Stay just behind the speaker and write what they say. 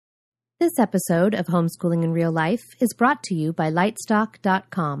This episode of Homeschooling in Real Life is brought to you by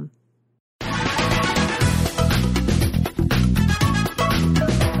Lightstock.com.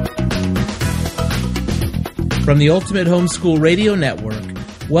 From the Ultimate Homeschool Radio Network,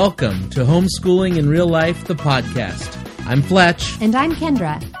 welcome to Homeschooling in Real Life, the podcast. I'm Fletch. And I'm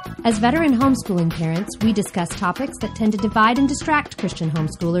Kendra. As veteran homeschooling parents, we discuss topics that tend to divide and distract Christian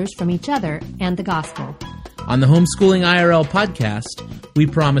homeschoolers from each other and the gospel. On the Homeschooling IRL podcast, we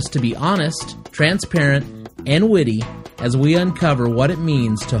promise to be honest, transparent, and witty as we uncover what it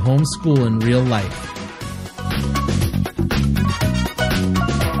means to homeschool in real life.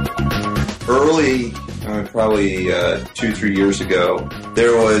 Early, probably 2-3 years ago,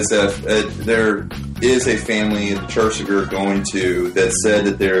 there is a family at the church that we're going to that said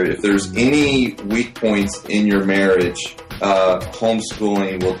that if there's any weak points in your marriage,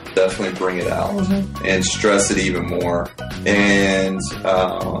 homeschooling will definitely bring it out and stress it even more. And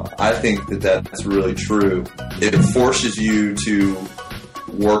I think that that's really true. It forces you to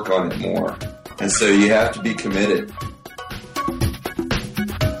work on it more. And so you have to be committed.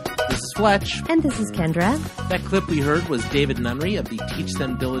 This is Fletch. And this is Kendra. That clip we heard was David Nunnery of the Teach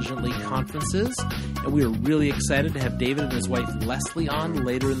Them Diligently conferences. And we are really excited to have David and his wife Leslie on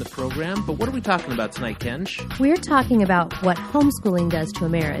later in the program. But what are we talking about tonight, Kenj? We're talking about what homeschooling does to a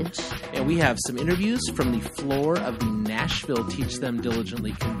marriage. And we have some interviews from the floor of the Nashville Teach Them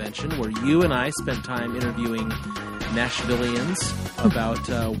Diligently convention, where you and I spent time interviewing Nashvillians about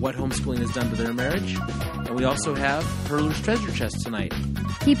what homeschooling has done to their marriage. And we also have Hurler's Treasure Chest tonight.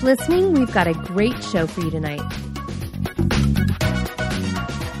 Keep listening. We've got a great show for you tonight.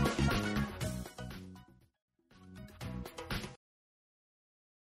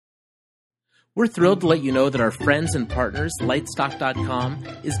 We're thrilled to let you know that our friends and partners, Lightstock.com,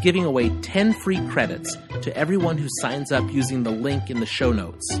 is giving away 10 free credits to everyone who signs up using the link in the show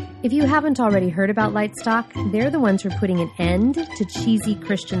notes. If you haven't already heard about Lightstock, they're the ones who are putting an end to cheesy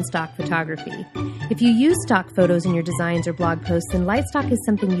Christian stock photography. If you use stock photos in your designs or blog posts, then Lightstock is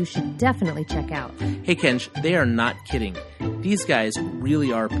something you should definitely check out. Hey, Kenj, they are not kidding. These guys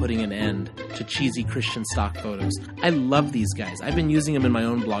really are putting an end to cheesy Christian stock photos. I love these guys. I've been using them in my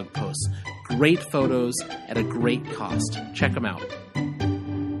own blog posts. Great photos at a great cost. Check them out.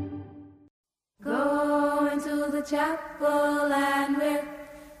 Going to the chapel and we're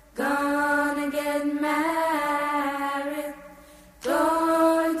gonna get married.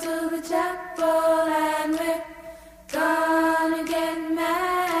 Going to the chapel and we're gonna get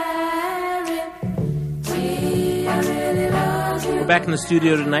married. We are really loving. We're back in the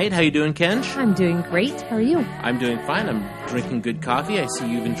studio tonight. How you doing, Kenj? I'm doing great. How are you? I'm doing fine. I'm drinking good coffee. I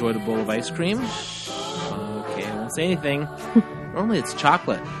see you've enjoyed a bowl of ice cream. Okay, I won't say anything. Normally it's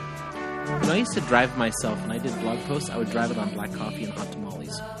chocolate. You know, I used to drive myself when I did blog posts. I would drive it on black coffee and hot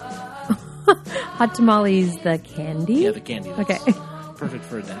tamales. Hot tamales, the candy? Yeah, the candy. Okay. Perfect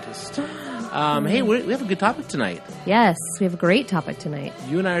for a dentist. Hey, we have a good topic tonight. Yes, we have a great topic tonight.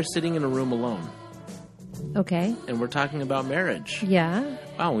 You and I are sitting in a room alone. Okay. And we're talking about marriage. Yeah.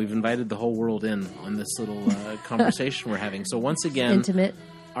 Wow, we've invited the whole world in on this little conversation we're having. So once again, Intimate.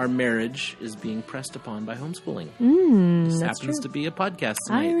 Our marriage is being pressed upon by homeschooling. This That's happens true. to be a podcast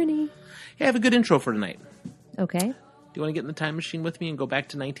tonight. Irony. Hey, I have a good intro for tonight. Okay. Do you want to get in the time machine with me and go back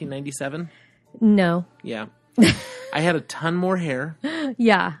to 1997? No. Yeah. I had a ton more hair.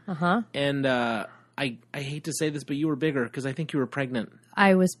 Yeah. Uh-huh. And I hate to say this, but you were bigger because I think you were pregnant.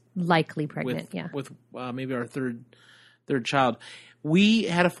 I was likely pregnant, with maybe our third child. We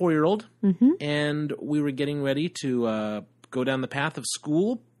had a 4-year-old, and we were getting ready to go down the path of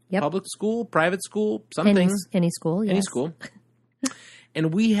school, public school, private school, something. Any school, yes. Any school.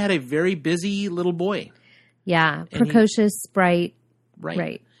 And we had a very busy little boy. Yeah, precocious, bright.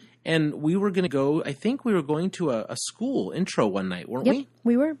 Right. And we were going to go, I think we were going to a school intro one night, weren't we?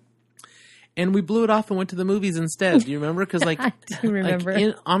 We were. And we blew it off and went to the movies instead. Do you remember? Because I do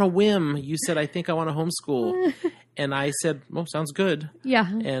remember. On a whim, you said, I think I want to homeschool. And I said, well, sounds good.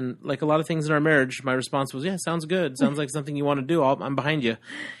 Yeah. And like a lot of things in our marriage, my response was, yeah, sounds good. Sounds like something you want to do. I'm behind you.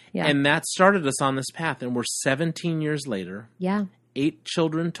 Yeah. And that started us on this path. And we're 17 years later. Yeah. 8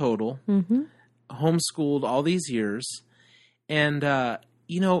 children total. Homeschooled all these years. And,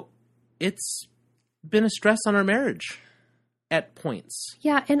 it's been a stress on our marriage at points.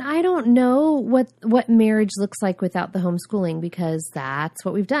 Yeah, and I don't know what marriage looks like without the homeschooling, because that's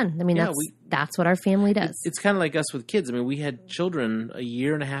what we've done. I mean, that's what our family does. It's kind of like us with kids. I mean, we had children a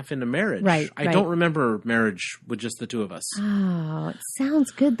year and a half into marriage. Right. I don't remember marriage with just the two of us. Oh, it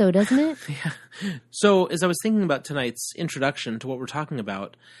sounds good though, doesn't it? Yeah. So as I was thinking about tonight's introduction to what we're talking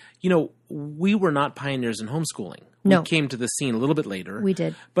about, we were not pioneers in homeschooling. No. We came to the scene a little bit later. We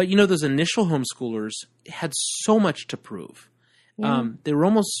did. But, those initial homeschoolers had so much to prove. They were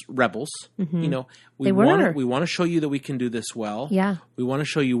almost rebels. They We were. want to show you that we can do this well. Yeah. We want to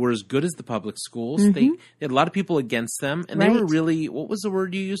show you we're as good as the public schools. They had a lot of people against them. And they were Right. really, what was the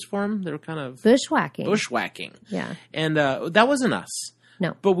word you used for them? They were kind of Bushwhacking. bushwhacking. Yeah. And that wasn't us.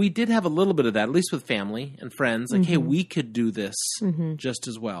 No. But we did have a little bit of that, at least with family and friends. Like, hey, we could do this just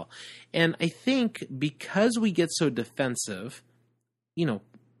as well. And I think because we get so defensive,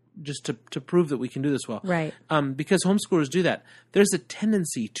 just to prove that we can do this well. Right. Because homeschoolers do that, there's a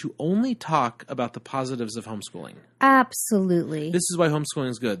tendency to only talk about the positives of homeschooling. Absolutely. This is why homeschooling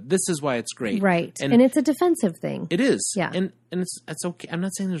is good. This is why it's great. Right. And And it's a defensive thing. it is. Yeah. And it's okay. I'm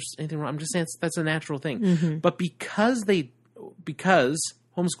not saying there's anything wrong. I'm just saying that's a natural thing. But because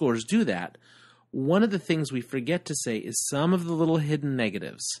homeschoolers do that, one of the things we forget to say is some of the little hidden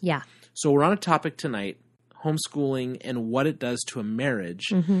negatives. Yeah. So we're on a topic tonight, homeschooling and what it does to a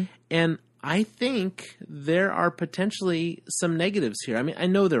marriage. And I think there are potentially some negatives here. I mean, I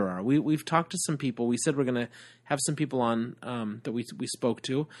know there are. We've talked to some people. We said we're going to have some people on that we spoke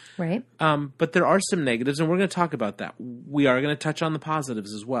to. Right. But there are some negatives, and we're going to talk about that. We are going to touch on the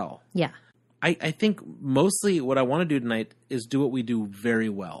positives as well. Yeah. I think mostly what I want to do tonight is do what we do very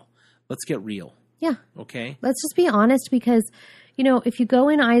well. Let's get real. Yeah. Okay? Let's just be honest because, if you go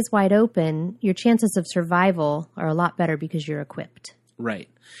in eyes wide open, your chances of survival are a lot better because you're equipped. Right.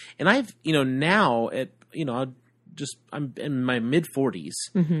 And I've, now I'm in my mid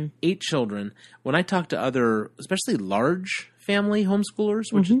 40s, 8 children. When I talk to other, especially large family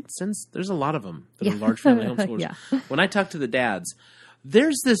homeschoolers, which since there's a lot of them that are large family homeschoolers, Yeah. when I talk to the dads,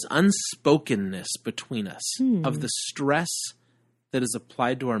 there's this unspokenness between us of the stress that is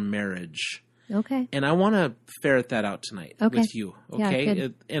applied to our marriage. Okay. And I want to ferret that out tonight with you. Yeah, Okay.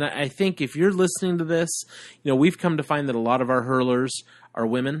 good. And I think if you're listening to this, we've come to find that a lot of our hurlers are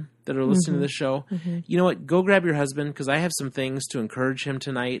women that are listening to this show. You know what? Go grab your husband because I have some things to encourage him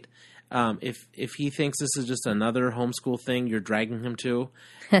tonight. If he thinks this is just another homeschool thing you're dragging him to,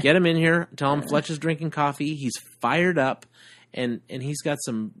 get him in here. Tell him Fletch is drinking coffee. He's fired up. And he's got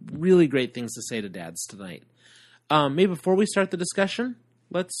some really great things to say to dads tonight. Maybe before we start the discussion,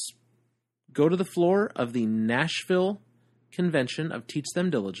 let's go to the floor of the Nashville Convention of Teach Them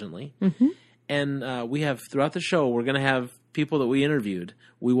Diligently. And we have, throughout the show, we're going to have people that we interviewed.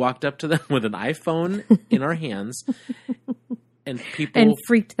 We walked up to them with an iPhone in our hands. And people... And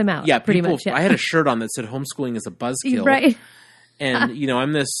freaked them out. Yeah, pretty people, much. Yeah. I had a shirt on that said homeschooling is a buzzkill. Right. And,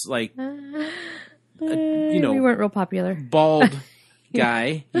 I'm this, like... We weren't real popular. Bald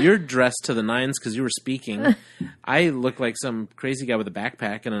guy. You're dressed to the nines because you were speaking. I look like some crazy guy with a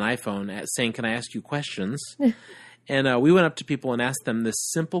backpack and an iPhone saying, "Can I ask you questions?" And we went up to people and asked them this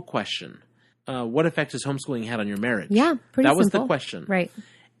simple question: what effect has homeschooling had on your marriage? Yeah, pretty That was simple. the question. Right.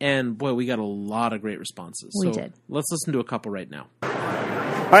 And boy, we got a lot of great responses. We So did. Let's listen to a couple right now.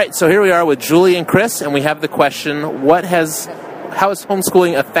 All right, so here we are with Julie and Chris, and we have the question: how has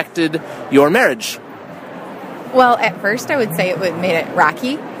homeschooling affected your marriage? Well, at first I would say it made it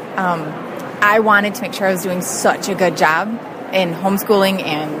rocky. I wanted to make sure I was doing such a good job in homeschooling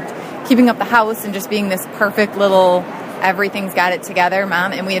and keeping up the house and just being this perfect little everything's got it together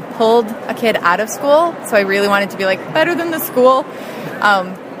mom. And we had pulled a kid out of school, so I really wanted to be like better than the school.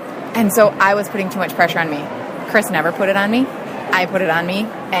 And so I was putting too much pressure on me. Chris never put it on me. I put it on me,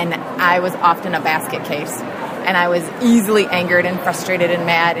 and I was often a basket case. And I was easily angered and frustrated and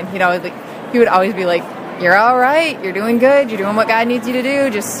mad, and he would always be like, "You're all right. You're doing good. You're doing what God needs you to do.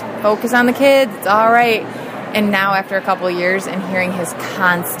 Just focus on the kids. It's all right." And now, after a couple of years and hearing his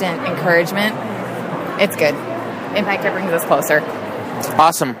constant encouragement, it's good. In fact, it brings us closer.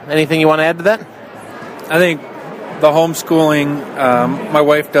 Awesome. Anything you want to add to that? I think the homeschooling, my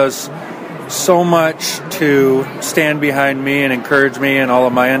wife does so much to stand behind me and encourage me in all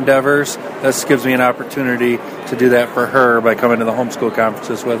of my endeavors. This gives me an opportunity to do that for her by coming to the homeschool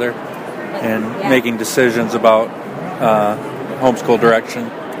conferences with her and making decisions about homeschool direction.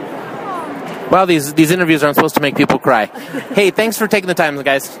 Well, these interviews aren't supposed to make people cry. Hey, thanks for taking the time,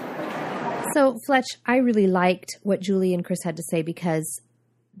 guys. So, Fletch, I really liked what Julie and Chris had to say because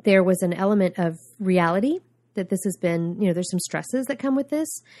there was an element of reality that this has been, there's some stresses that come with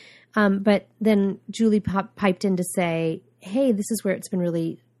this. But then Julie piped in to say, hey, this is where it's been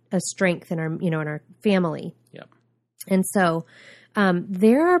really a strength in our, in our family. Yep. And so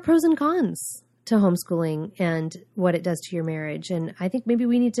there are pros and cons to homeschooling and what it does to your marriage. And I think maybe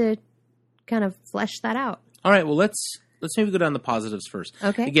we need to kind of flesh that out. All right. Well, let's maybe go down the positives first.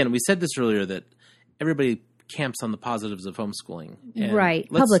 Okay. Again, we said this earlier that everybody camps on the positives of homeschooling. And Right,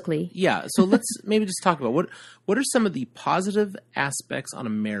 let's- publicly. Yeah, so let's maybe just talk about what are some of the positive aspects on a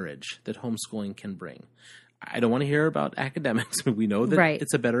marriage that homeschooling can bring. I don't want to hear about academics. We know that Right.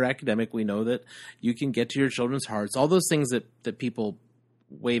 it's a better academic. We know that you can get to your children's hearts. All those things that people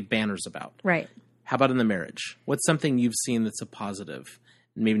wave banners about. Right. How about in the marriage? What's something you've seen that's a positive?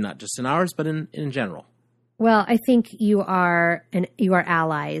 Maybe not just in ours, but in general. Well, I think you are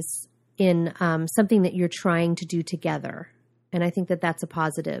allies in something that you're trying to do together, and I think that that's a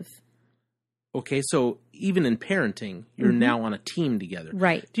positive. Okay, so even in parenting, you're now on a team together.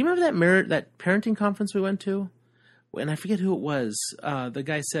 Right. Do you remember that parenting conference we went to? And I forget who it was. The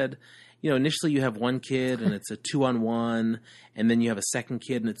guy said, initially you have one kid and it's a 2-on-1, and then you have a second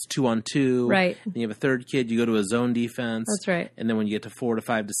kid and it's 2-on-2. Right. Then you have a third kid, you go to a zone defense. That's right. And then when you get to 4 to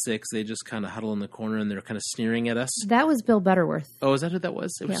 5 to 6, they just kind of huddle in the corner and they're kind of sneering at us. That was Bill Butterworth. Oh, is that who that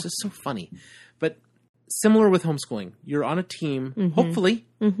was? It was Yeah. just so funny. But similar with homeschooling. You're on a team, hopefully.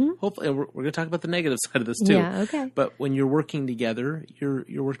 Hopefully, and we're going to talk about the negative side of this too. Yeah, okay. But when you're working together, you're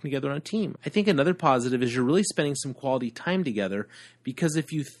working together on a team. I think another positive is you're really spending some quality time together, because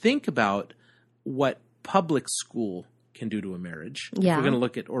if you think about what public school can do to a marriage, if Yeah. we're going to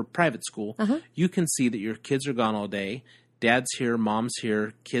look at, or private school, you can see that your kids are gone all day, dad's here, mom's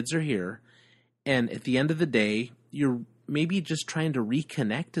here, kids are here, and at the end of the day, you're maybe just trying to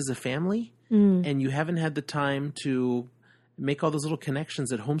reconnect as a family, and you haven't had the time to make all those little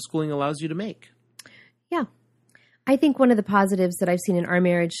connections that homeschooling allows you to make. Yeah. I think one of the positives that I've seen in our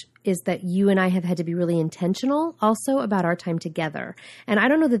marriage is that you and I have had to be really intentional also about our time together. And I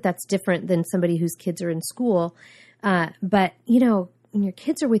don't know that that's different than somebody whose kids are in school. But, when your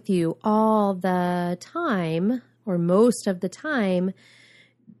kids are with you all the time, or most of the time,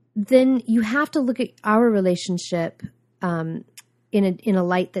 then you have to look at our relationship in a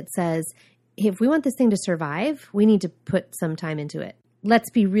light that says, if we want this thing to survive, we need to put some time into it. Let's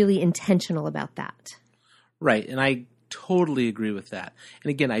be really intentional about that. Right, and I totally agree with that. And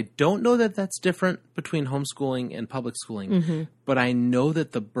again, I don't know that that's different between homeschooling and public schooling, but I know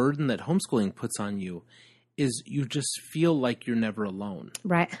that the burden that homeschooling puts on you is you just feel like you're never alone.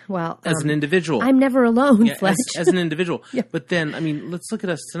 Right. Well, As an individual. I'm never alone, Yeah, Fletch. as an individual. Yeah. But then, let's look at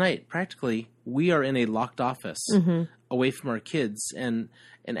us tonight. Practically, we are in a locked office away from our kids. And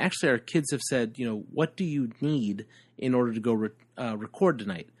actually, our kids have said, what do you need in order to go record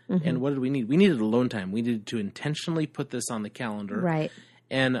tonight? And what did we need? We needed alone time. We needed to intentionally put this on the calendar. Right.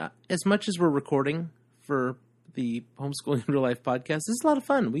 And as much as we're recording for the Homeschooling in Real Life podcast, this is a lot of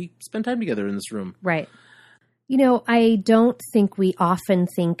fun. We spend time together in this room. Right. I don't think we often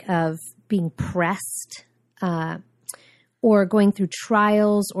think of being pressed or going through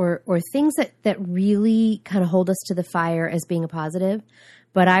trials or things that really kind of hold us to the fire as being a positive.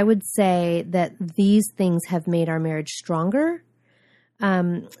 But I would say that these things have made our marriage stronger.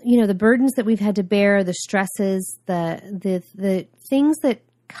 The burdens that we've had to bear, the stresses, the things that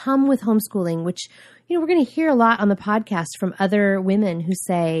come with homeschooling, which, we're going to hear a lot on the podcast from other women who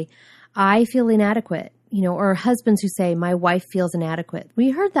say, I feel inadequate, or husbands who say, my wife feels inadequate. We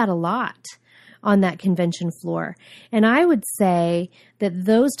heard that a lot on that convention floor. And I would say that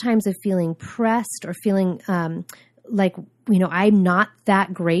those times of feeling pressed or feeling like, I'm not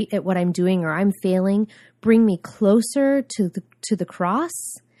that great at what I'm doing or I'm failing, bring me closer to the cross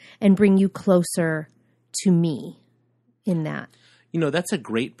and bring you closer to me in that. That's a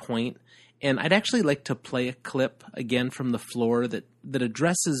great point. And I'd actually like to play a clip again from the floor that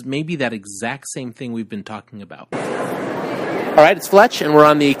addresses maybe that exact same thing we've been talking about. All right, it's Fletch, and we're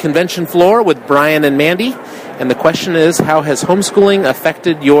on the convention floor with Brian and Mandy. And the question is, how has homeschooling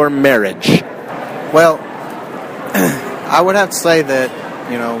affected your marriage? Well, I would have to say that,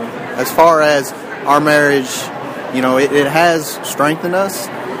 as far as our marriage, it has strengthened us.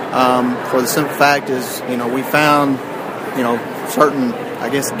 For the simple fact is, we found, certain,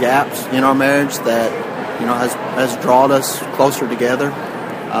 gaps in our marriage that, has drawn us closer together.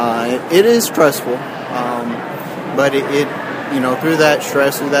 It is stressful, but it through that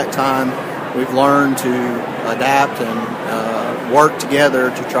stress, through that time, we've learned to adapt and work together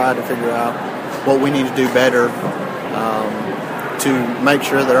to try to figure out what we need to do better to make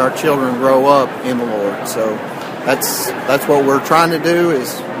sure that our children grow up in the Lord. So that's what we're trying to do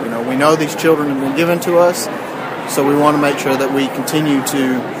is, we know these children have been given to us, so we want to make sure that we continue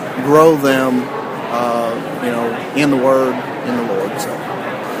to grow them, in the Word, in the Lord. So.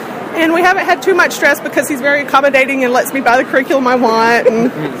 And we haven't had too much stress because he's very accommodating and lets me buy the curriculum I want.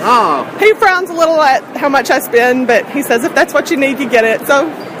 And he frowns a little at how much I spend, but he says if that's what you need, you get it. So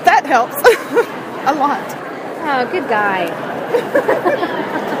that helps a lot. Oh, good guy.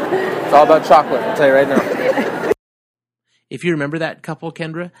 It's all about chocolate, I'll tell you right now. If you remember that couple,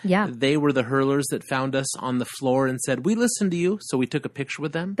 Kendra, Yeah. they were the hurlers that found us on the floor and said, we listened to you. So we took a picture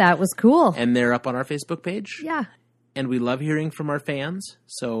with them. That was cool. And they're up on our Facebook page. Yeah. And we love hearing from our fans.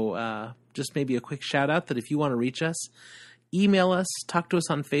 So just maybe a quick shout out that if you want to reach us, email us, talk to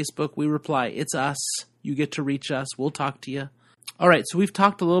us on Facebook. We reply, it's us. You get to reach us. We'll talk to you. All right. So we've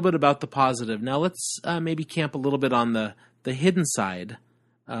talked a little bit about the positive. Now let's maybe camp a little bit on the hidden side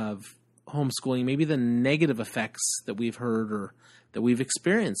of homeschooling, maybe the negative effects that we've heard or that we've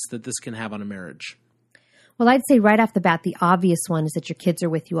experienced that this can have on a marriage. Well, I'd say right off the bat, the obvious one is that your kids are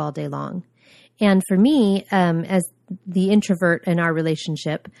with you all day long. And for me, as the introvert in our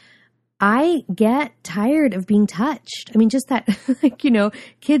relationship, I get tired of being touched. I mean, just that,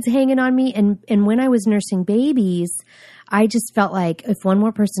 kids hanging on me. And when I was nursing babies, I just felt like if one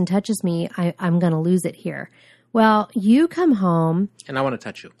more person touches me, I'm going to lose it here. Well, you come home. And I want to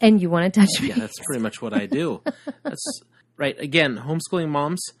touch you. And you want to touch me. Yeah, that's pretty much what I do. That's right. Again, homeschooling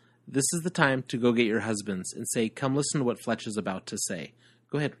moms, this is the time to go get your husbands and say, come listen to what Fletch is about to say.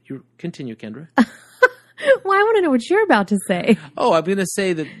 Go ahead. You continue, Kendra. Well, I want to know what you're about to say. Oh, I'm going to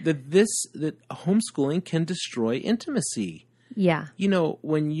say that homeschooling can destroy intimacy. Yeah.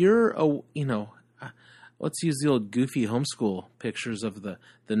 When you're let's use the old goofy homeschool pictures of the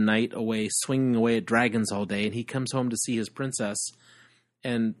knight swinging away at dragons all day, and he comes home to see his princess,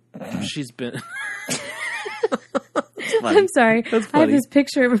 and she's been... I'm sorry. I have this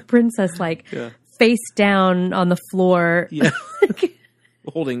picture of a princess, face down on the floor. Yeah.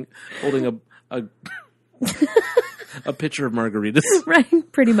 holding a pitcher of margaritas.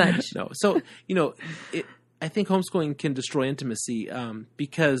 Right, pretty much. No. So, I think homeschooling can destroy intimacy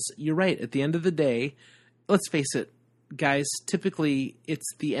because you're right. At the end of the day, let's face it, guys, typically it's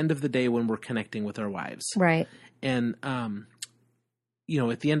the end of the day when we're connecting with our wives. Right. And,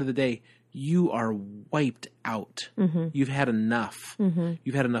 at the end of the day, you are wiped out. Mm-hmm. You've had enough. Mm-hmm.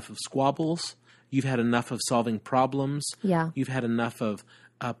 You've had enough of squabbles. You've had enough of solving problems. Yeah. You've had enough of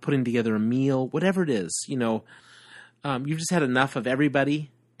putting together a meal, whatever it is. You've just had enough of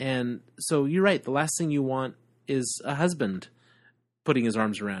everybody. And so you're right. The last thing you want is a husband putting his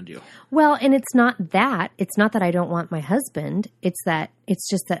arms around you. Well, and it's not that. It's not that I don't want my husband. It's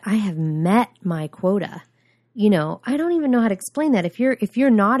just that I have met my quota. I don't even know how to explain that. If you're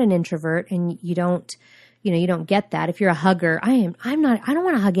not an introvert and you don't get that. If you're a hugger, I don't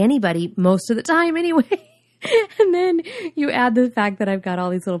want to hug anybody most of the time anyway. And then you add the fact that I've got all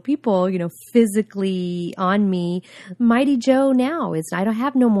these little people, physically on me. Mighty Joe now I don't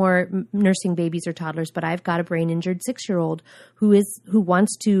have no more nursing babies or toddlers, but I've got a brain injured 6-year-old who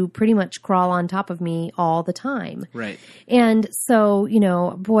wants to pretty much crawl on top of me all the time. Right. And so,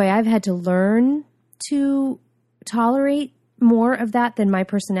 boy, I've had to learn to tolerate more of that than my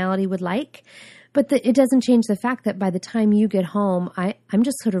personality would like. But it doesn't change the fact that by the time you get home, I'm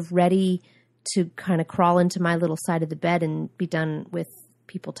just sort of ready to kind of crawl into my little side of the bed and be done with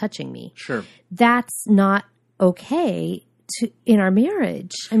people touching me. Sure. That's not okay in our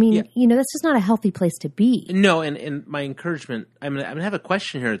marriage. I mean, that's just not a healthy place to be. No, and my encouragement, I'm gonna have a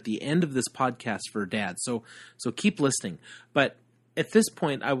question here at the end of this podcast for Dad. So keep listening. But at this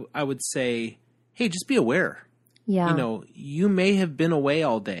point, I would say, hey, just be aware. Yeah. You may have been away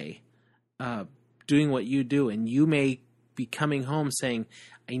all day doing what you do, and you may be coming home saying,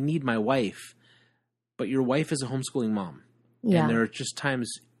 I need my wife, but your wife is a homeschooling mom. Yeah. And there are just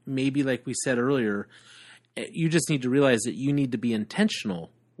times, maybe like we said earlier, you just need to realize that you need to be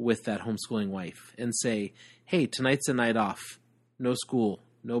intentional with that homeschooling wife and say, hey, tonight's a night off. No school,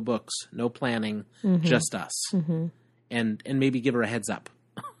 no books, no planning, just us. Mm-hmm. And maybe give her a heads up.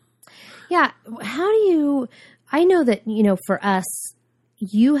 Yeah. I know that, for us,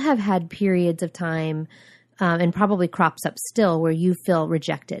 you have had periods of time and probably crops up still where you feel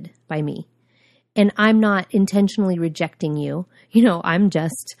rejected by me. And I'm not intentionally rejecting you. I'm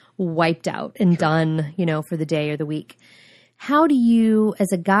just wiped out and done, for the day or the week. How do you,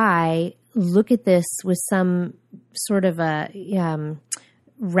 as a guy, look at this with some sort of a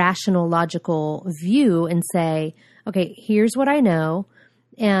rational, logical view and say, okay, here's what I know,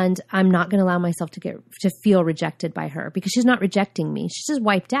 and I'm not going to allow myself to feel rejected by her because she's not rejecting me. She's just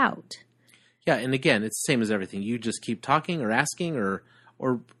wiped out. Yeah, and again, it's the same as everything. You just keep talking or asking or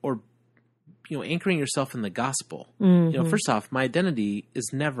anchoring yourself in the gospel. Mm-hmm. First off, my identity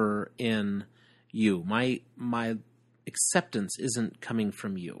is never in you. My acceptance isn't coming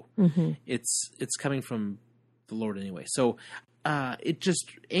from you. Mm-hmm. It's coming from the Lord anyway. So it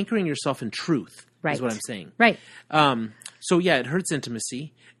just anchoring yourself in truth is what I'm saying. Right. So yeah, it hurts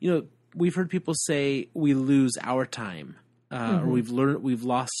intimacy. We've heard people say we lose our time or we've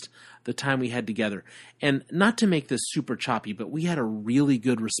lost the time we had together. And not to make this super choppy, but we had a really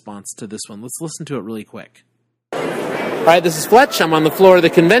good response to this one. Let's listen to it really quick. All right, this is Fletch. I'm on the floor of the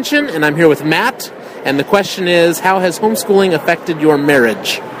convention, and I'm here with Matt. And the question is, how has homeschooling affected your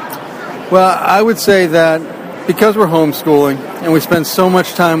marriage? Well, I would say that because we're homeschooling and we spend so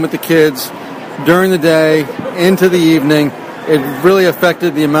much time with the kids during the day into the evening, it really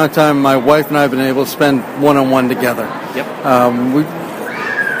affected the amount of time my wife and I have been able to spend one-on-one together. Yep.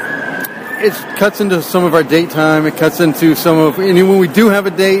 It cuts into some of our date time. It cuts into and when we do have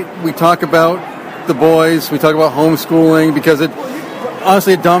a date, we talk about the boys. We talk about homeschooling because it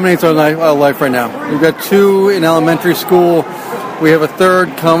dominates our life right now. We've got 2 in elementary school. We have a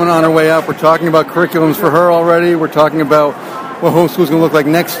 3rd coming on our way up. We're talking about curriculums for her already. We're talking about what homeschool is going to look like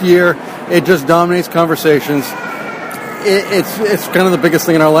next year. It just dominates conversations. It's kind of the biggest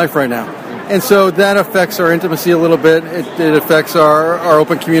thing in our life right now. And so that affects our intimacy a little bit. It affects our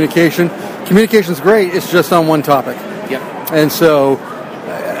open communication. Communication's great. It's just on one topic. Yep. And so,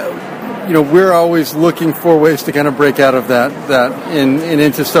 we're always looking for ways to kind of break out of that and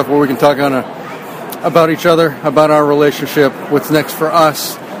into stuff where we can talk about each other, about our relationship, what's next for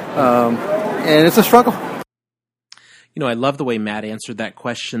us. And it's a struggle. I love the way Matt answered that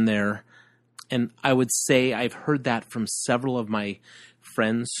question there. And I would say I've heard that from several of my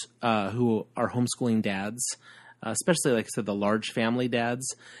friends who are homeschooling dads, especially, like I said, the large family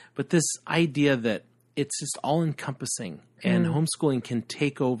dads. But this idea that it's just all-encompassing and homeschooling can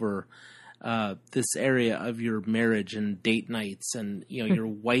take over this area of your marriage and date nights. And, your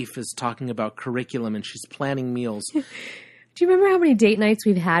wife is talking about curriculum and she's planning meals. Do you remember how many date nights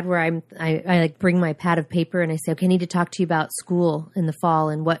we've had where I like bring my pad of paper and I say, okay, I need to talk to you about school in the fall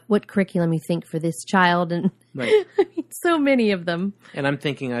and what curriculum you think for this child? And right. So many of them. And I'm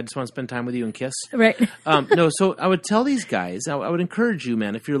thinking, I just want to spend time with you and kiss. Right. No, so I would tell these guys, I would encourage you,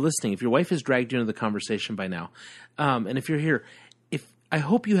 man, if you're listening, if your wife has dragged you into the conversation by now, and if you're here, I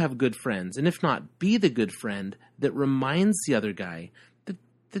hope you have good friends. And if not, be the good friend that reminds the other guy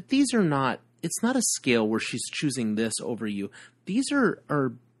that these are not, it's not a scale where she's choosing this over you. These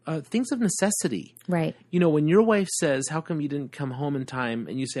are things of necessity. Right. When your wife says, how come you didn't come home in time?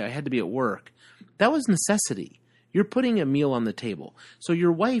 And you say, I had to be at work. That was necessity. You're putting a meal on the table. So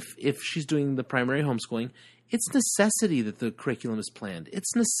your wife, if she's doing the primary homeschooling, it's necessity that the curriculum is planned.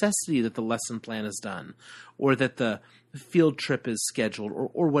 It's necessity that the lesson plan is done or that the field trip is scheduled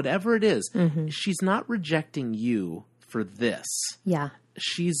or whatever it is. Mm-hmm. She's not rejecting you for this. Yeah.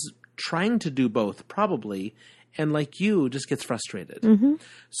 She's trying to do both, probably, and like you, just gets frustrated. Mm-hmm.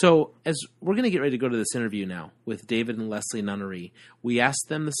 So as we're going to get ready to go to this interview now with David and Leslie Nunnery, we asked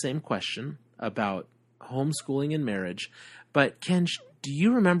them the same question about homeschooling and marriage. But Ken, do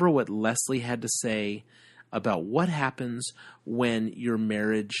you remember what Leslie had to say about what happens when your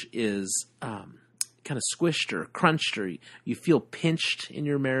marriage is kind of squished or crunched or you feel pinched in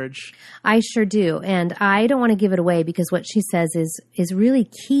your marriage? I sure do. And I don't want to give it away because what she says is really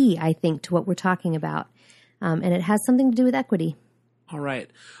key, I think, to what we're talking about. And it has something to do with equity. All right.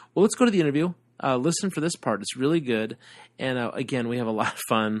 Well, let's go to the interview. Listen for this part. It's really good. And again, we have a lot of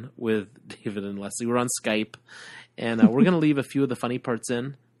fun with David and Leslie. We're on Skype. And we're going to leave a few of the funny parts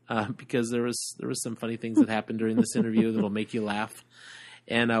in because there was some funny things that happened during this interview that'll make you laugh.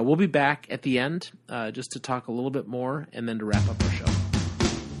 And we'll be back at the end just to talk a little bit more and then to wrap up our show.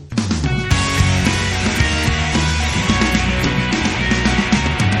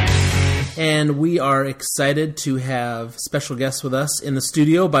 And we are excited to have special guests with us in the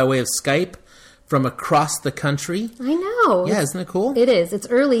studio by way of Skype from across the country. I know. Yeah, isn't it cool? It is. It's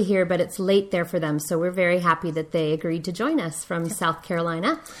early here, but it's late there for them. So we're very happy that they agreed to join us from South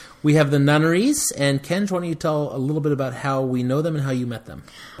Carolina. We have the Nunneries. And Ken, why don't you tell a little bit about how we know them and how you met them?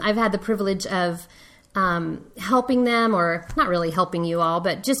 I've had the privilege of helping them, or not really helping you all,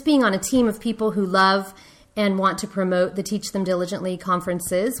 but just being on a team of people who love and want to promote the Teach Them Diligently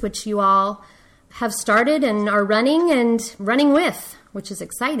conferences, which you all have started and are running with, which is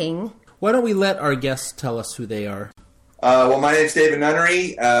exciting. Why don't we let our guests tell us who they are? Well, my name's David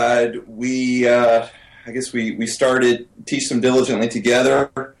Nunnery. We started Teach Them Diligently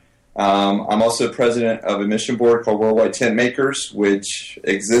together. I'm also president of a mission board called Worldwide Tent Makers, which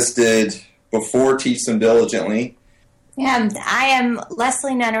existed before Teach Them Diligently. And I am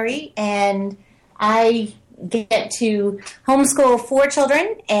Leslie Nunnery, and I get to homeschool 4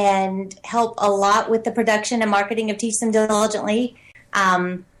 children and help a lot with the production and marketing of Teach Them Diligently.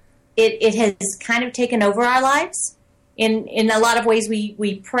 It has kind of taken over our lives. In a lot of ways,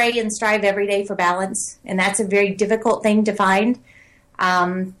 we pray and strive every day for balance, and that's a very difficult thing to find.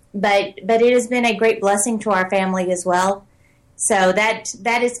 But it has been a great blessing to our family as well. So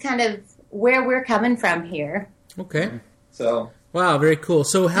that is kind of where we're coming from here. Okay. So, wow, very cool.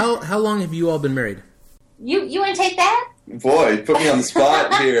 So how long have you all been married? You want to take that? boy, put me on the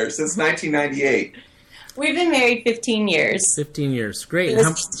spot here. Since 1998. We've been married 15 years. 15 years. Great. It was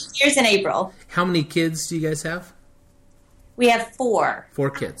 15 years in April. How many kids do you guys have? We have 4. 4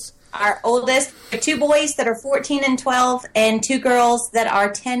 kids. Our oldest, 2 boys that are 14 and 12, and 2 girls that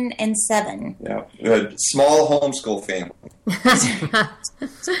are 10 and 7. Yeah, a small homeschool family.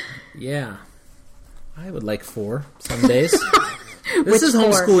 Yeah. I would like 4 some days. This is 4?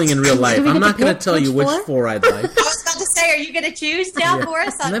 homeschooling in real life. Do we I'm get not to going pick to tell you which 4 I'd like. I was about to say, are you going to choose now for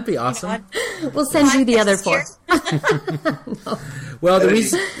us? Wouldn't that be awesome? We'll send you the other 4. Well,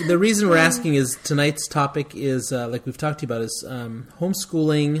 the reason we're asking is tonight's topic is, like we've talked about, is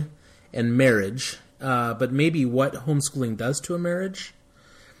homeschooling and marriage, but maybe what homeschooling does to a marriage.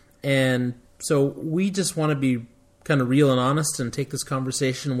 And so we just want to be kind of real and honest and take this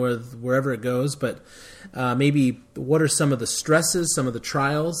conversation wherever it goes, but maybe what are some of the stresses, some of the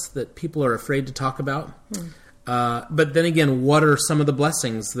trials that people are afraid to talk about? But then again, what are some of the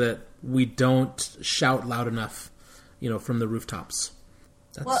blessings that we don't shout loud enough, from the rooftops?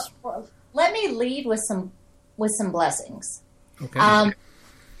 Well, let me lead with some blessings. Okay.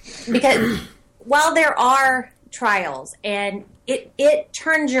 Because while there are trials and it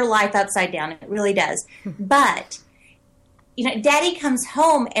turns your life upside down, it really does. But Daddy comes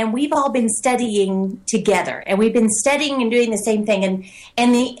home and we've all been studying together, and we've been studying and doing the same thing,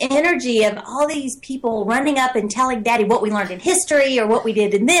 and the energy of all these people running up and telling Daddy what we learned in history or what we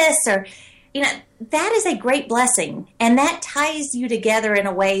did in this, or that is a great blessing, and that ties you together in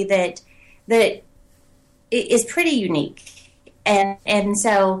a way that is pretty unique, and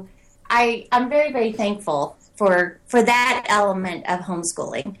so I'm very, very thankful for that element of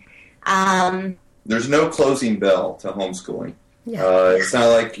homeschooling. There's no closing bell to homeschooling. Yeah. It's not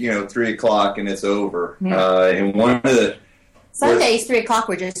like 3:00 and it's over. And one of the some days 3:00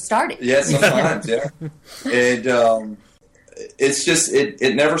 we're just starting. Yeah, sometimes, yeah. And it's just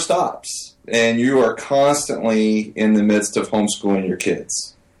it never stops, and you are constantly in the midst of homeschooling your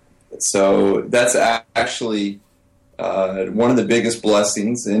kids. So that's actually one of the biggest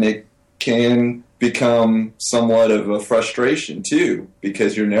blessings, and it can become somewhat of a frustration too,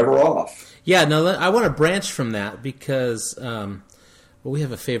 because you're never off. Yeah, no, I want to branch from that because, we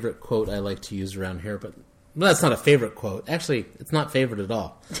have a favorite quote I like to use around here, but that's not a favorite quote. Actually, it's not favorite at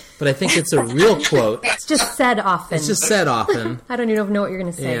all. But I think it's a real quote. It's just said often. It's just said often. I don't even know what you're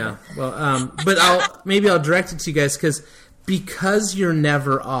going to say. Yeah, well, but I'll direct it to you guys because you're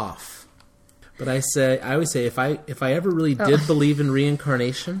never off. But I always say if I ever really did believe in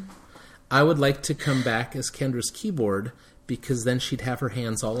reincarnation, I would like to come back as Kendra's keyboard, because then she'd have her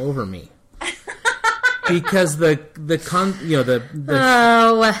hands all over me. Because the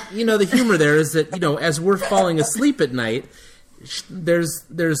humor there is that as we're falling asleep at night,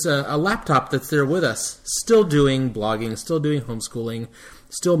 there's a laptop that's there with us, still doing blogging, still doing homeschooling,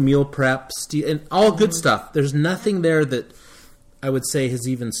 still meal prep, and all good stuff. There's nothing there that I would say has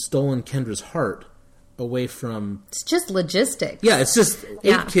even stolen Kendra's heart away from. It's just logistics. Yeah, it's just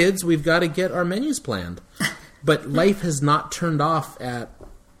 8 kids. We've got to get our menus planned. But life has not turned off at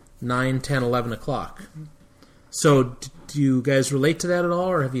 9, 10, 11 o'clock. So do you guys relate to that at all,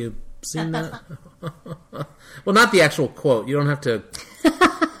 or have you seen that? Well, not the actual quote. You don't have to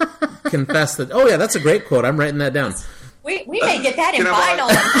confess that, oh, yeah, that's a great quote. I'm writing that down. We may get that in vinyl.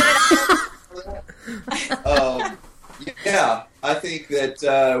 Yeah, I think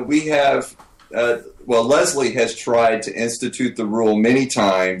that we have... Leslie has tried to institute the rule many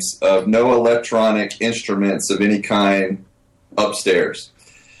times of no electronic instruments of any kind upstairs.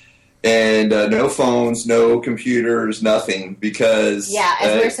 And no phones, no computers, nothing, because... Yeah,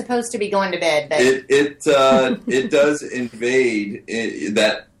 as we're supposed to be going to bed. But it does invade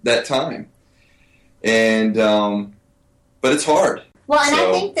that time. And but it's hard. Well, and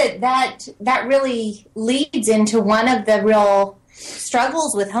I think that really leads into one of the real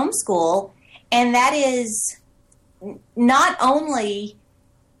struggles with homeschool, and that is not only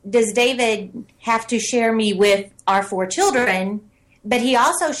does David have to share me with our 4 children, but he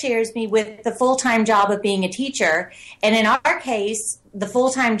also shares me with the full-time job of being a teacher. And in our case, the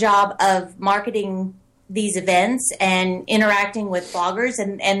full-time job of marketing these events and interacting with bloggers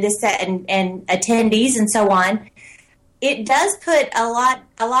and attendees and so on. It does put a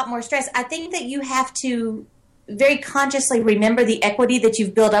lot more stress. I think that you have to very consciously remember the equity that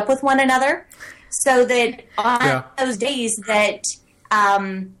you've built up with one another, so that on those days that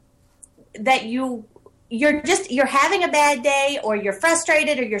that you're having a bad day, or you're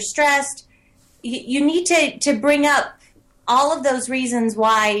frustrated, or you're stressed, you need to bring up all of those reasons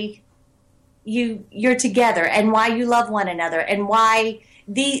why you're together and why you love one another and why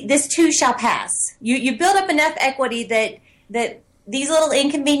this too shall pass. You build up enough equity that these little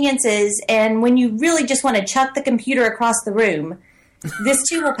inconveniences, and when you really just want to chuck the computer across the room, this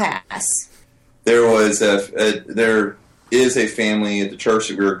too will pass. There is a family at the church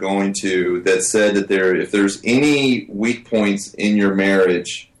that we were going to that said that if there's any weak points in your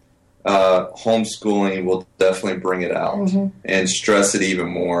marriage, homeschooling will definitely bring it out and stress it even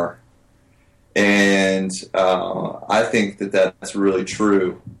more. And I think that that's really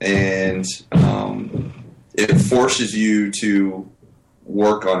true. And it forces you to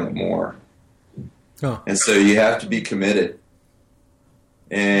work on it more. Oh. And so you have to be committed.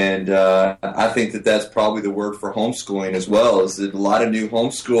 And I think that that's probably the word for homeschooling as well, is that a lot of new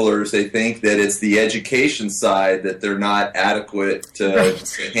homeschoolers, they think that it's the education side that they're not adequate to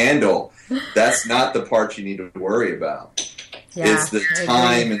handle. That's not the part you need to worry about. Yeah, it's the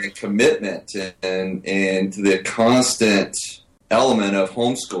time and the commitment and the constant element of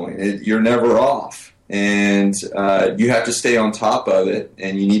homeschooling. You're never off. And you have to stay on top of it,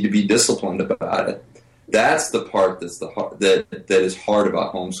 and you need to be disciplined about it. That's the part that is hard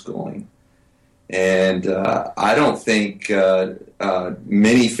about homeschooling. And I don't think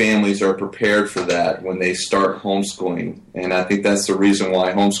many families are prepared for that when they start homeschooling. And I think that's the reason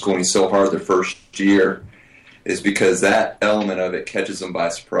why homeschooling is so hard the first year, is because that element of it catches them by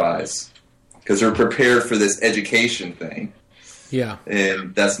surprise. Because they're prepared for this education thing. Yeah.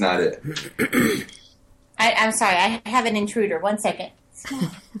 And that's not it. I'm sorry, I have an intruder. 1 second.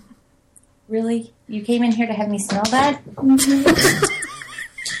 Really? You came in here to have me smell that?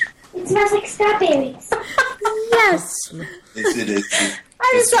 It smells like strawberries. Yes. It is.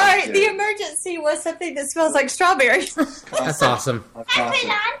 I'm sorry. The emergency was something that smells like strawberries. That's awesome. I put it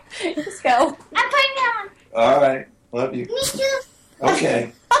on. Let's go. I'm putting it on. All right. Love you. Me too.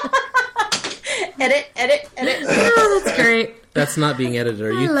 Okay. Edit. Oh, that's great. That's not being edited.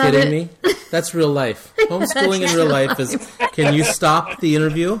 Are you kidding me? That's real life. Homeschooling in real life is, can you stop the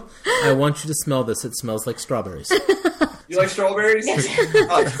interview? I want you to smell this. It smells like strawberries. You like strawberries? I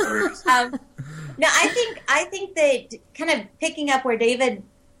like strawberries. No, I think that kind of picking up where David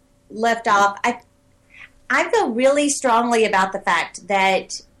left off, I feel really strongly about the fact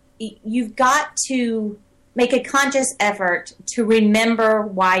that you've got to make a conscious effort to remember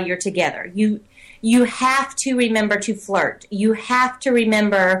why you're together. You have to remember to flirt. You have to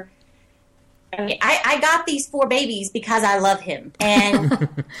remember, I got these 4 babies because I love him. And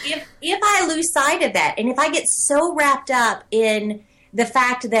if I lose sight of that, and if I get so wrapped up in the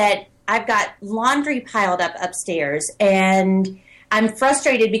fact that I've got laundry piled up upstairs and I'm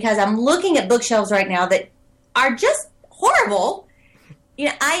frustrated because I'm looking at bookshelves right now that are just horrible,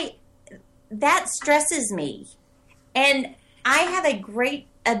 that stresses me. And I have a great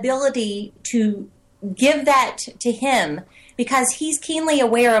ability to give that to him because he's keenly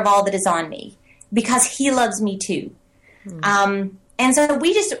aware of all that is on me, because he loves me too. And so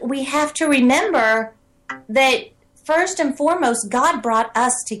we have to remember that first and foremost, God brought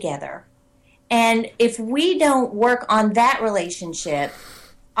us together. And if we don't work on that relationship,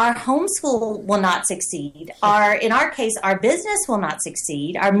 our homeschool will not succeed. In our case, our business will not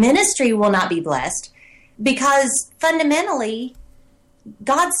succeed. Our ministry will not be blessed, because fundamentally,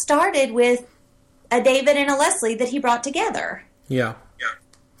 God started with a David and a Leslie that he brought together. Yeah.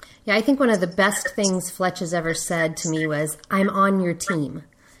 Yeah, I think one of the best things Fletch has ever said to me was, I'm on your team.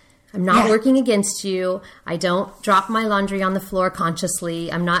 I'm not working against you. I don't drop my laundry on the floor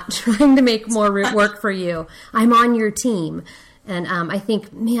consciously. I'm not trying to make more work for you. I'm on your team. And I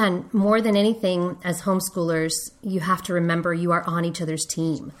think, man, more than anything, as homeschoolers, you have to remember you are on each other's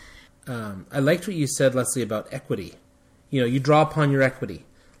team. I liked what you said, Leslie, about equity. You draw upon your equity.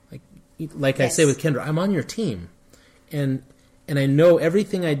 Like yes. I say with Kendra, I'm on your team. And I know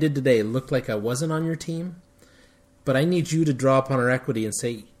everything I did today looked like I wasn't on your team, but I need you to draw upon our equity and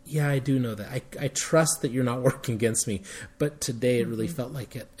say, yeah, I do know that. I trust that you're not working against me, but today it really felt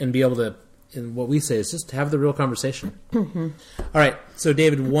like it. And be able to, and what we say is just have the real conversation. All right, so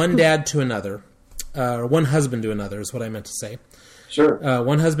David, one dad to another, or one husband to another is what I meant to say. Sure.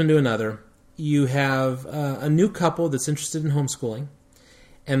 One husband to another. You have a new couple that's interested in homeschooling,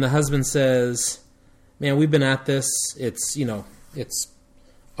 and the husband says, man, we've been at this. It's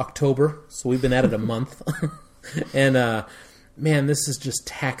October, so we've been at it a month. And, man, this is just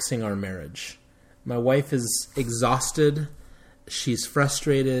taxing our marriage. My wife is exhausted. She's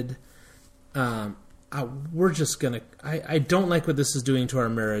frustrated. We're just going to... I don't like what this is doing to our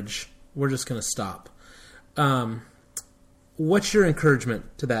marriage. We're just going to stop. What's your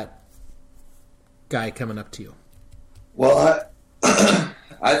encouragement to that guy coming up to you? Well,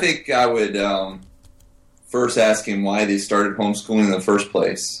 I think I would first ask him why they started homeschooling in the first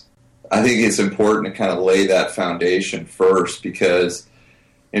place. I think it's important to kind of lay that foundation first, because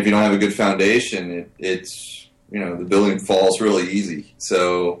if you don't have a good foundation, it's the building falls really easy.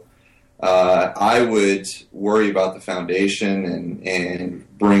 So I would worry about the foundation and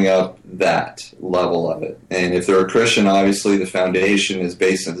bring up that level of it. And if they're a Christian, obviously the foundation is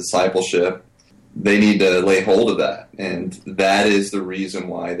based on discipleship. They need to lay hold of that. And that is the reason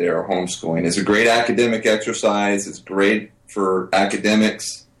why they are homeschooling. It's a great academic exercise. It's great for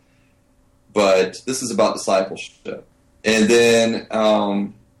academics. But this is about discipleship. And then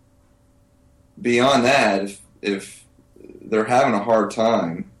beyond that, if they're having a hard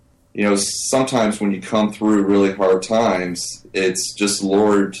time, sometimes when you come through really hard times, it's just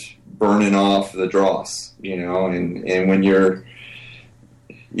Lord burning off the dross, and when you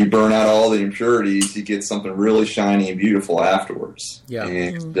burn out all the impurities, you get something really shiny and beautiful afterwards. Yeah.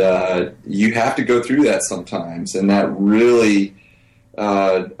 And you have to go through that sometimes, and that really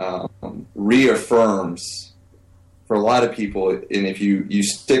reaffirms for a lot of people, and if you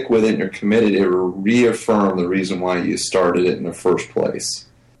stick with it and you're committed, it will reaffirm the reason why you started it in the first place.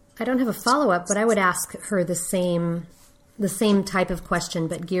 I don't have a follow-up, but I would ask her the same type of question,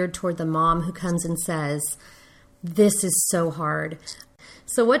 but geared toward the mom who comes and says, "This is so hard."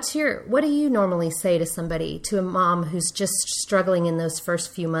 So what do you normally say to a mom who's just struggling in those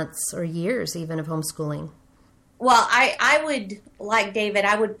first few months or years even of homeschooling? Well, I would, like David,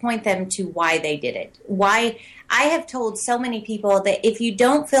 I would point them to why they did it. Why I have told so many people that if you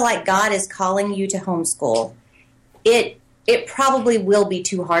don't feel like God is calling you to homeschool, it probably will be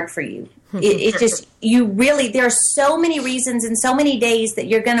too hard for you. It just, there are so many reasons and so many days that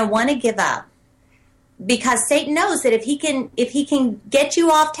you're going to want to give up, because Satan knows that if he can get you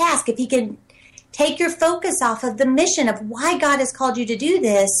off task, if he can take your focus off of the mission of why God has called you to do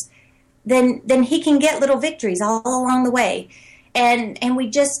this, then he can get little victories all along the way. And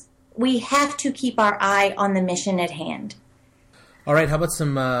we have to keep our eye on the mission at hand. All right, how about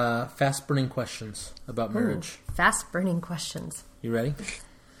some fast-burning questions about marriage? Fast-burning questions. You ready?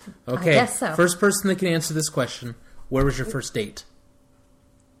 Okay. I guess so. First person that can answer this question, where was your first date?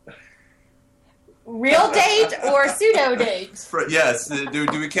 Real date or pseudo date? Yes. Do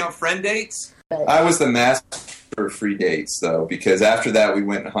we count friend dates? I was the master of free dates, though, because after that we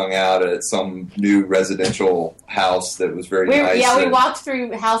went and hung out at some new residential house that was very nice. Yeah, we walked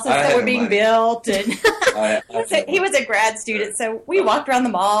through houses that were being built. And he was a grad student, so we walked around the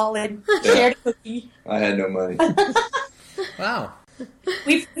mall and shared a cookie. I had no money. Wow.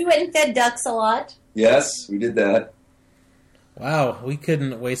 We went and fed ducks a lot. Yes, we did that. Wow, we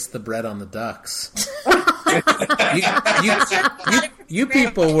couldn't waste the bread on the ducks. you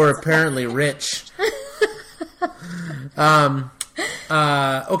people were apparently rich.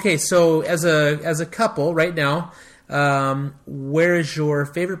 Okay, so as a couple right now, where is your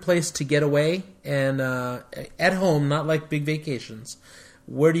favorite place to get away? And at home, not like big vacations.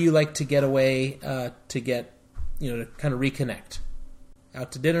 Where do you like to get away to get, to kind of reconnect?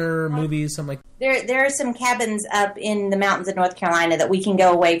 Out to dinner, movies, something like that? There are some cabins up in the mountains of North Carolina that we can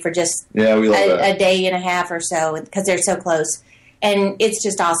go away for just a day and a half or so, because they're so close. And it's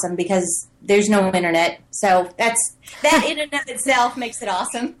just awesome because there's no internet. So that in and of itself makes it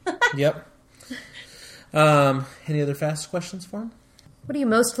awesome. Yep. Any other fast questions for him? What are you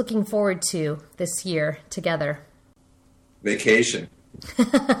most looking forward to this year together? Vacation.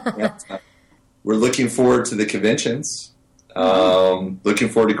 We're looking forward to the conventions. Looking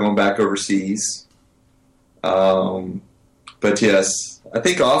forward to going back overseas. But yes, I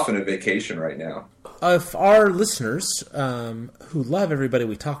think often a vacation right now. If our listeners, who love everybody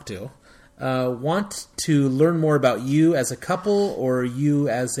we talk to, want to learn more about you as a couple or you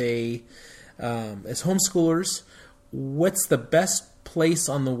as as homeschoolers, what's the best place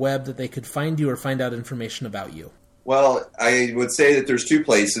on the web that they could find you or find out information about you? Well, I would say that there's two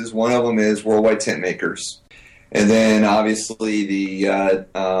places. One of them is Worldwide Tent Makers. And then, obviously, the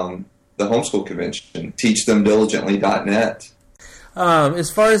homeschool convention, teachthemdiligently.net.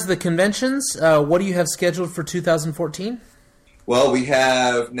 As far as the conventions, what do you have scheduled for 2014? Well, we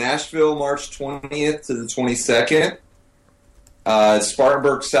have Nashville, March 20th to the 22nd.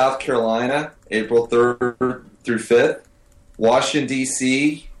 Spartanburg, South Carolina, April 3rd through 5th. Washington,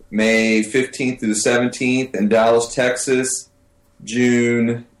 D.C., May 15th through the 17th. And Dallas, Texas,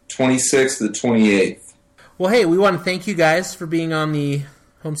 June 26th to the 28th. Well, hey, we want to thank you guys for being on the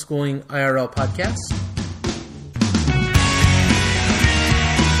Homeschooling IRL podcast.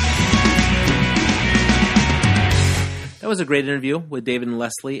 That was a great interview with David and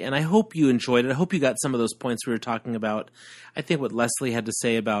Leslie, and I hope you enjoyed it. I hope you got some of those points we were talking about. I think what Leslie had to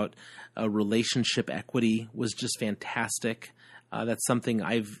say about relationship equity was just fantastic. That's something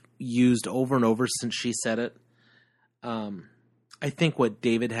I've used over and over since she said it. I think what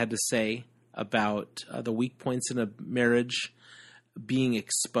David had to say about the weak points in a marriage being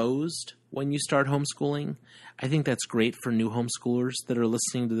exposed when you start homeschooling, I think that's great for new homeschoolers that are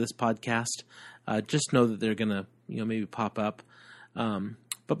listening to this podcast. Just know that they're going to, maybe pop up.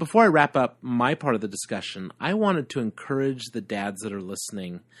 But before I wrap up my part of the discussion, I wanted to encourage the dads that are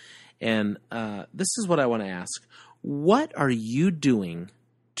listening. And this is what I want to ask. What are you doing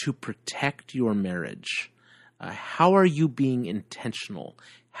to protect your marriage? How are you being intentional?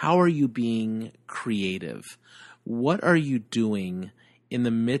 How are you being creative? What are you doing in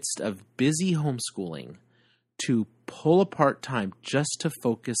the midst of busy homeschooling to pull apart time just to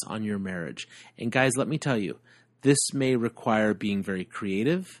focus on your marriage? And guys, let me tell you, this may require being very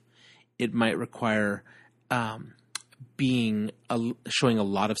creative. It might require showing a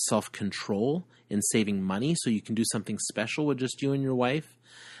lot of self-control in saving money so you can do something special with just you and your wife.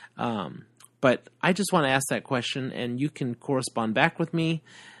 But I just want to ask that question, and you can correspond back with me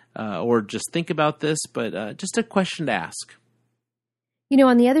or just think about this, but just a question to ask.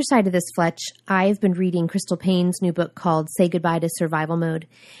 On the other side of this, Fletch, I've been reading Crystal Payne's new book called Say Goodbye to Survival Mode.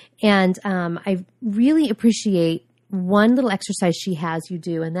 And I really appreciate one little exercise she has you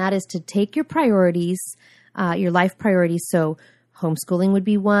do, and that is to take your priorities, your life priorities. So homeschooling would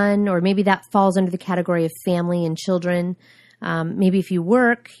be one, or maybe that falls under the category of family and children. Maybe if you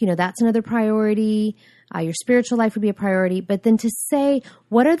work, that's another priority. Your spiritual life would be a priority. But then to say,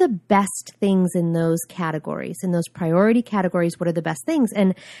 what are the best things in those categories, in those priority categories? What are the best things?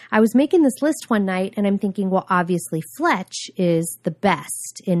 And I was making this list one night, and I'm thinking, well, obviously Fletch is the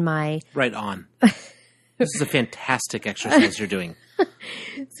best in my... Right on. This is a fantastic exercise you're doing.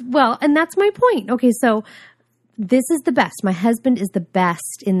 Well, and that's my point. Okay, so this is the best. My husband is the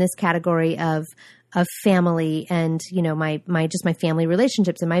best in this category of family and, my family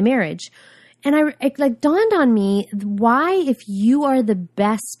relationships and my marriage. And it dawned on me, why, if you are the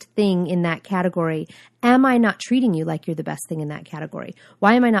best thing in that category, am I not treating you like you're the best thing in that category?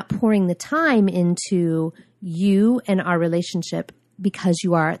 Why am I not pouring the time into you and our relationship because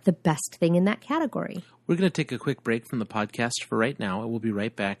you are the best thing in that category? We're going to take a quick break from the podcast for right now, and we'll be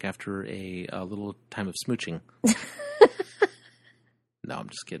right back after a little time of smooching. No, I'm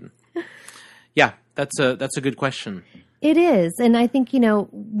just kidding. Yeah, that's a good question. It is. And I think,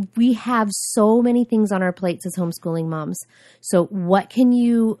 we have so many things on our plates as homeschooling moms. So what can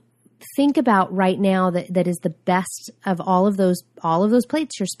you think about right now that is the best of all of those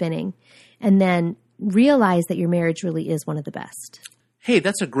plates you're spinning, and then realize that your marriage really is one of the best? Hey,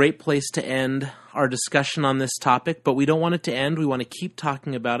 that's a great place to end our discussion on this topic, but we don't want it to end. We want to keep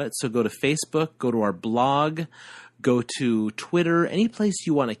talking about it. So go to Facebook, go to our blog, go to Twitter, any place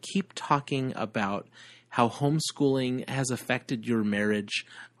you want to keep talking about how homeschooling has affected your marriage.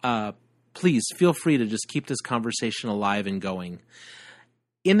 Please feel free to just keep this conversation alive and going.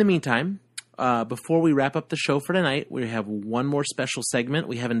 In the meantime, before we wrap up the show for tonight, we have one more special segment.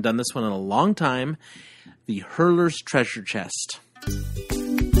 We haven't done this one in a long time. The Hurler's Treasure Chest.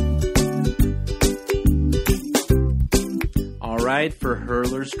 All right, for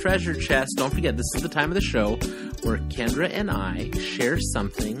Hurler's Treasure Chest, don't forget, this is the time of the show where Kendra and I share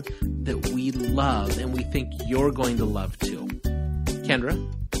something that we love and we think you're going to love too.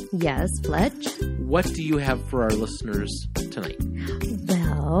 Kendra? Yes, Fletch? What do you have for our listeners tonight?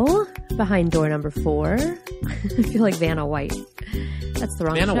 Well, behind door number 4, I feel like Vanna White. That's the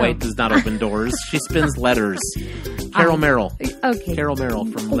wrong Vanna show. White does not open doors. She spins letters. Carol Merrill. Okay. Carol Merrill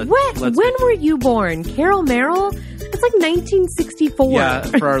from When were you born? Carol Merrill? It's like 1964. Yeah,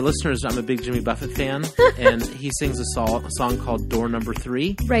 for our listeners, I'm a big Jimmy Buffett fan, and he sings a song called Door Number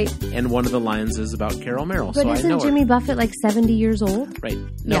 3. Right. And one of the lines is about Carol Merrill. But so isn't I know Jimmy Buffett like 70 years old? Right.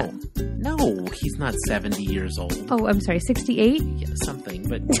 No. Yeah. No, he's not 70 years old. Oh, I'm sorry, 68? Yeah, something.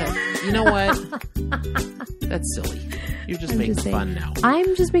 But you know what? That's silly. You're just making fun now.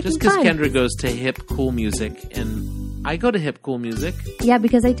 I'm just making fun. Just because Kendra goes to hip, cool music, and I go to hip, cool music. Yeah,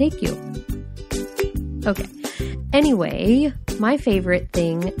 because I take you. Okay. Anyway, my favorite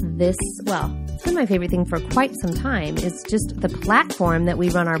thing it's been my favorite thing for quite some time, is just the platform that we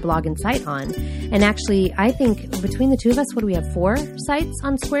run our blog and site on. And actually, I think between the two of us, what do we have, 4 sites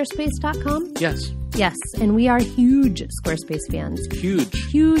on squarespace.com? Yes. Yes, and we are huge Squarespace fans.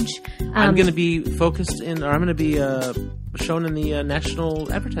 Huge. I'm going to be I'm going to be shown in the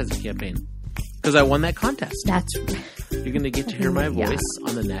national advertising campaign because I won that contest. That's You're going to get to hear my voice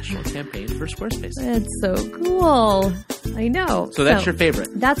on the national campaign for Squarespace. It's so cool. I know. So that's your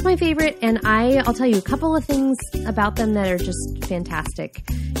favorite. That's my favorite, and I'll tell you a couple of things about them that are just fantastic.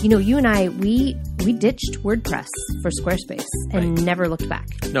 You know, you and I, we ditched WordPress for Squarespace and never looked back.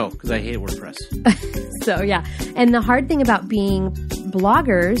 No, because I hate WordPress. So, yeah. And the hard thing about being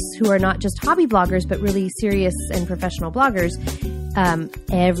bloggers who are not just hobby bloggers, but really serious and professional bloggers,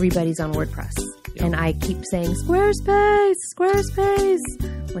 everybody's on WordPress. Yep. And I keep saying, Squarespace, Squarespace.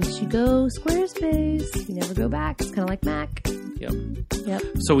 Once you go Squarespace, you never go back. It's kind of like Mac. Yep.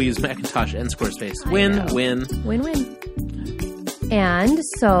 So we use Macintosh and Squarespace. Win-win. Win-win. And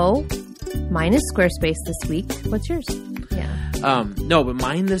so mine is Squarespace this week. What's yours? Yeah. No, but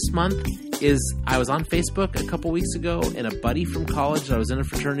mine this month is I was on Facebook a couple weeks ago, and a buddy from college that I was in a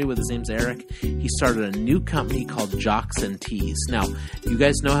fraternity with, his name's Eric, he started a new company called Jocks and Tees. Now, you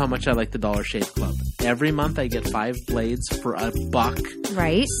guys know how much I like the Dollar Shave Club. Every month I get 5 blades for $1.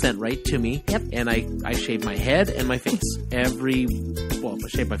 Right. Sent right to me. Yep. And I shave my head and my face I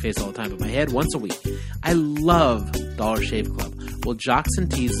shave my face all the time, but my head once a week. I love Dollar Shave Club. Well, Jocks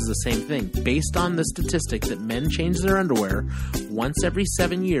and Tees is the same thing. Based on the statistic that men change their underwear once every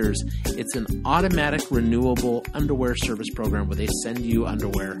 7 years, it's an automatic renewable underwear service program where they send you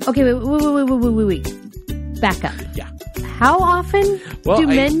underwear. Okay, wait. Back up. Yeah. How often do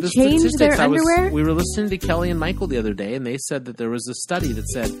men change their underwear? We were listening to Kelly and Michael the other day, and they said that there was a study that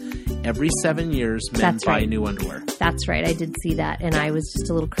said every 7 years men buy new underwear. That's right. I did see that, and I was just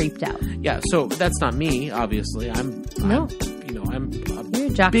a little creeped out. Yeah, so that's not me, obviously. You're a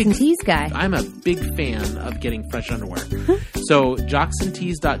Jocks and Tees guy. I'm a big fan of getting fresh underwear. So,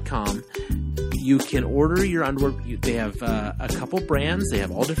 jocksandtees.com. You can order your underwear. They have a couple brands. They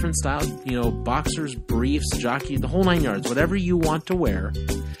have all different styles. You know, boxers, briefs, jockey, the whole 9 yards. Whatever you want to wear,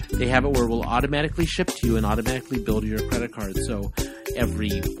 they have it where we'll automatically ship to you and automatically bill to your credit card. So every,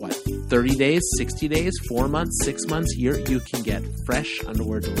 30 days, 60 days, 4 months, 6 months, year, you can get fresh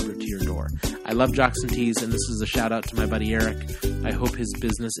underwear delivered to your door. I love Jocks and Tees, and this is a shout out to my buddy Eric. I hope his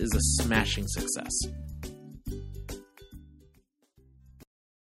business is a smashing success.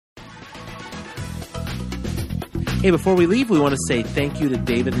 Hey, before we leave, we want to say thank you to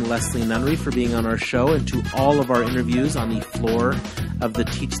David and Leslie Nunnery for being on our show, and to all of our interviews on the floor of the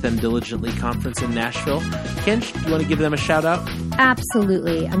Teach Them Diligently conference in Nashville. Kench, do you want to give them a shout out?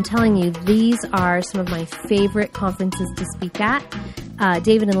 Absolutely. I'm telling you, these are some of my favorite conferences to speak at.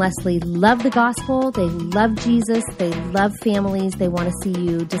 David and Leslie love the gospel. They love Jesus. They love families. They want to see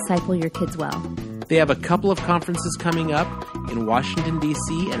you disciple your kids well. They have a couple of conferences coming up in Washington,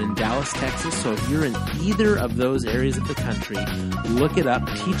 D.C. and in Dallas, Texas. So if you're in either of those areas of the country, look it up,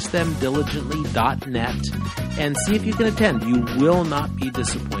 teachthemdiligently.net, and see if you can attend. You will not be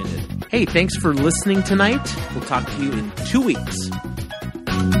disappointed. Hey, thanks for listening tonight. We'll talk to you in 2 weeks.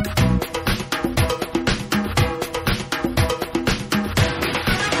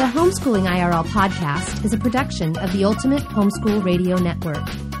 The Homeschooling IRL podcast is a production of the Ultimate Homeschool Radio Network.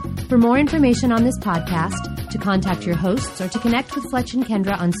 For more information on this podcast, to contact your hosts, or to connect with Fletch and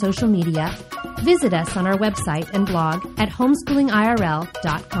Kendra on social media, visit us on our website and blog at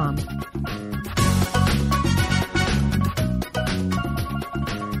homeschoolingirl.com.